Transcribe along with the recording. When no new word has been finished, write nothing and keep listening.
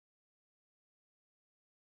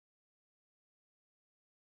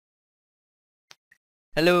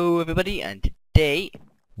Hello everybody, and today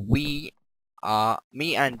we are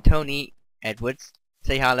me and Tony Edwards.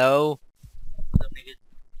 Say hello.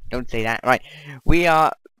 Don't say that. Right. We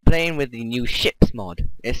are playing with the new ships mod.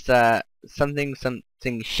 It's something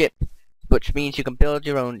ship, which means you can build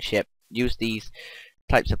your own ship, use these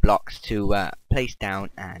types of blocks to place down,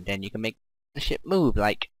 and then you can make the ship move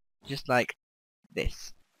just like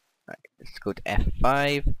this. Right, let's go to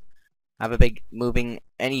F5. Have a big moving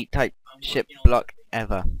any type ship block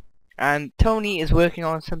ever. And Tony is working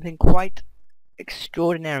on something quite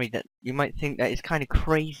extraordinary that you might think that is kind of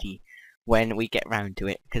crazy when we get round to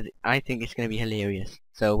it, because I think it's going to be hilarious.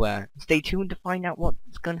 So stay tuned to find out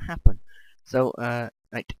what's going to happen. So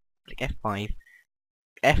right, click F5,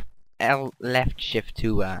 FL left shift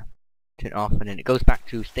to turn off, and then it goes back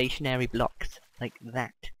to stationary blocks like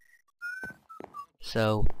that.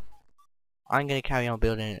 So I'm going to carry on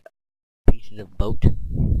building pieces of boat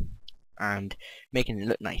and making it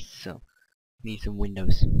look nice. So need some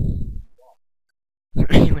windows.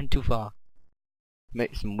 You went too far.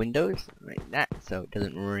 Make some windows like that so it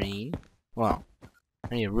doesn't rain. Well,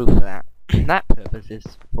 I need a roof for that. That purpose is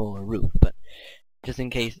for a roof, but just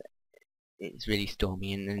in case it's really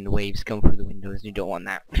stormy and then the waves come through the windows, you don't want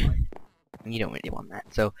that. You don't really want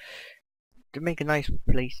that. So to make a nice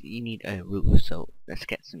place, you need a roof. So let's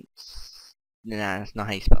get some. Nah, that's not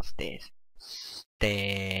how you spell stairs.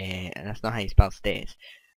 That's not how you spell stairs.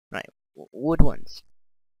 Right, wood ones.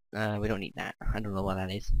 We don't need that. I don't know what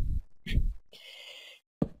that is.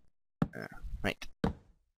 Right.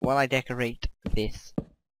 While I decorate this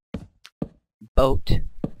boat,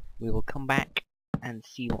 we will come back and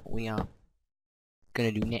see what we are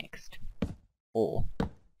gonna do next. Or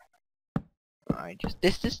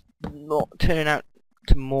this is not turning out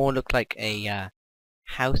to more look like a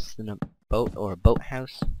house than a boat, or a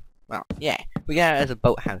boathouse. Well, yeah, we got it as a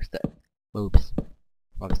boathouse that moves.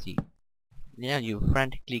 Obviously, yeah, you're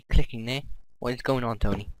frantically clicking there. What is going on,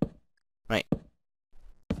 Tony? Right.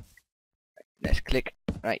 Let's click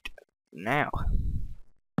right now.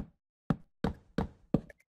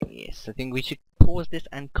 Yes, I think we should pause this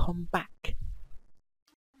and come back.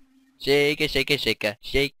 Shake it, shake it, shake it,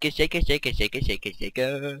 shake it, shake it, shake it, shake it, shake it, shake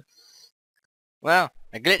it. Well,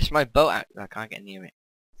 I glitched my boat out. I can't get near it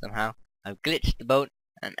somehow. I've glitched the boat,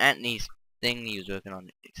 and Anthony's thing he was working on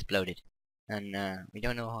exploded. And we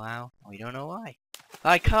don't know how, we don't know why.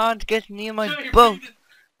 I can't get near my boat.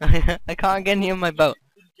 I can't get near my boat.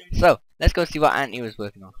 So, let's go see what Anthony was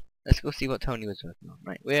working on. Let's go see what Tony was working on.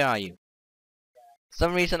 Right, where are you? For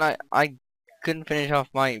some reason I couldn't finish off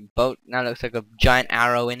my boat. Now it looks like a giant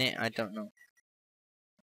arrow in it. I don't know.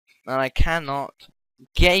 And I cannot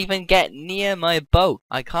even get near my boat.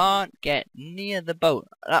 I can't get near the boat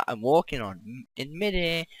that I'm walking on in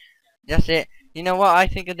midair. That's it. You know what I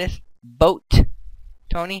think of this boat,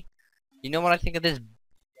 Tony? You know what I think of this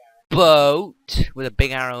boat with a big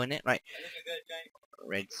arrow in it? Right.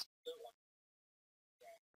 Reds.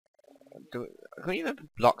 Can you have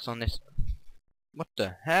blocks on this? What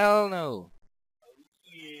the hell? No.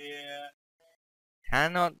 Yeah.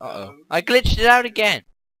 Cannot. Uh-oh. I glitched it out again.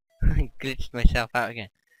 I glitched myself out again.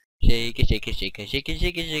 Shake it, shake it, shake it, shake it,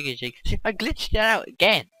 shake it, shake it, shake it. I glitched it out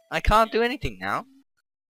again. I can't do anything now.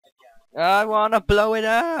 I wanna blow it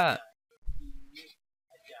up.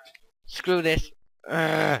 Screw this.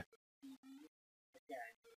 I'm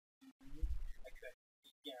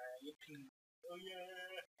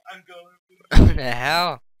going. What the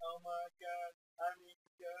hell? Oh my god, I need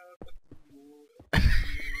to go.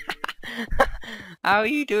 How are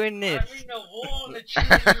you doing this? I'm in the wall, the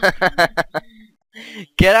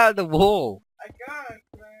Get out of the wall. I can't,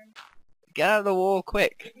 man. Get out of the wall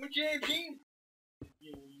quick. My team.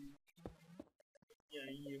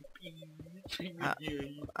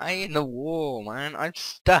 I in the wall, man. I'm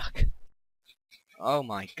stuck. Oh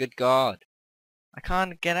my good god. I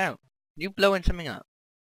can't get out. You blowing something up?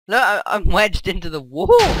 Look, I'm wedged into the wall.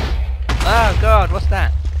 Oh god, what's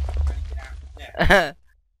that?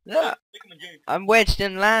 Look, I'm wedged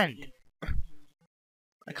in land.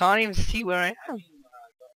 I can't even see where I am.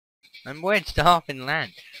 I'm wedged half in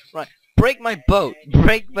land. Right, break my boat.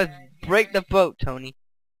 Break the boat, Tony.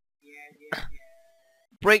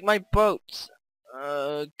 Break my boat.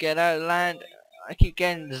 Get out of land. I keep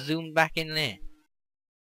getting zoomed back in there.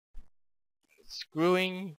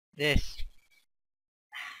 Screwing this.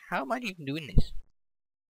 How am I even doing this?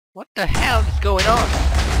 What the hell is going on?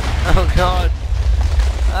 Oh god.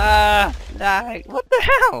 Lag. What the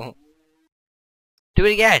hell? Do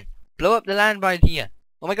it again. Blow up the land by here.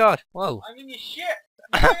 Oh my god. Whoa. I'm in your ship.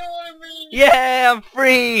 I wanna be. Yeah, I'm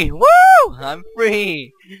free! Woo! I'm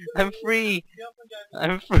free! I'm free!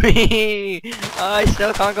 I'm free! I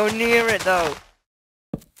still can't go near it though.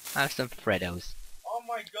 I have some Freddos. Oh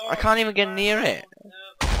my god. I can't even get near it. Yeah.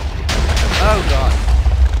 Oh god.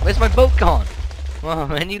 Where's my boat gone? Well,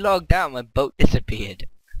 when you logged out, my boat disappeared.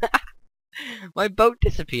 My boat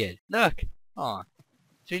disappeared. Look. Aw.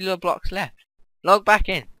 3 little blocks left. Log back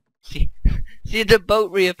in. See, see the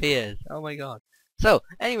boat reappears. Oh my god. So,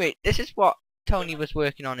 anyway, this is what Tony was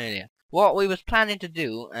working on earlier. What we was planning to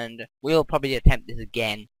do, and we'll probably attempt this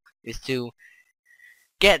again, is to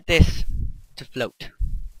get this to float.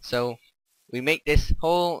 So, we make this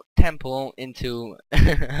whole temple into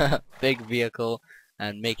a big vehicle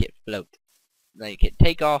and make it float. Like it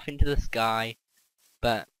take off into the sky,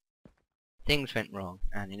 but things went wrong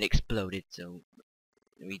and it exploded, so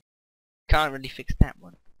we can't really fix that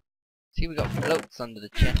one. See, we got floats under the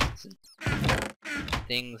chests and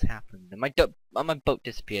things happened. And my boat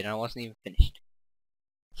disappeared and I wasn't even finished.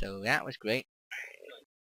 So that was great.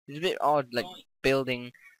 It was a bit odd, like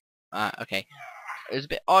building. Okay. It was a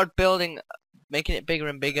bit odd building, making it bigger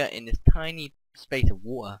and bigger in this tiny space of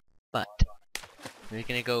water. But we're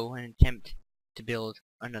gonna go and attempt to build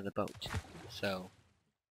another boat. So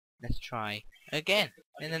let's try again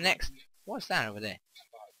in the next. What's that over there?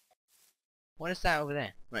 What is that over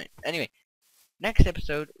there? Right. Anyway, next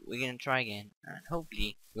episode we're gonna try again, and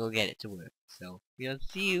hopefully we'll get it to work. So we'll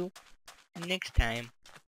see you next time.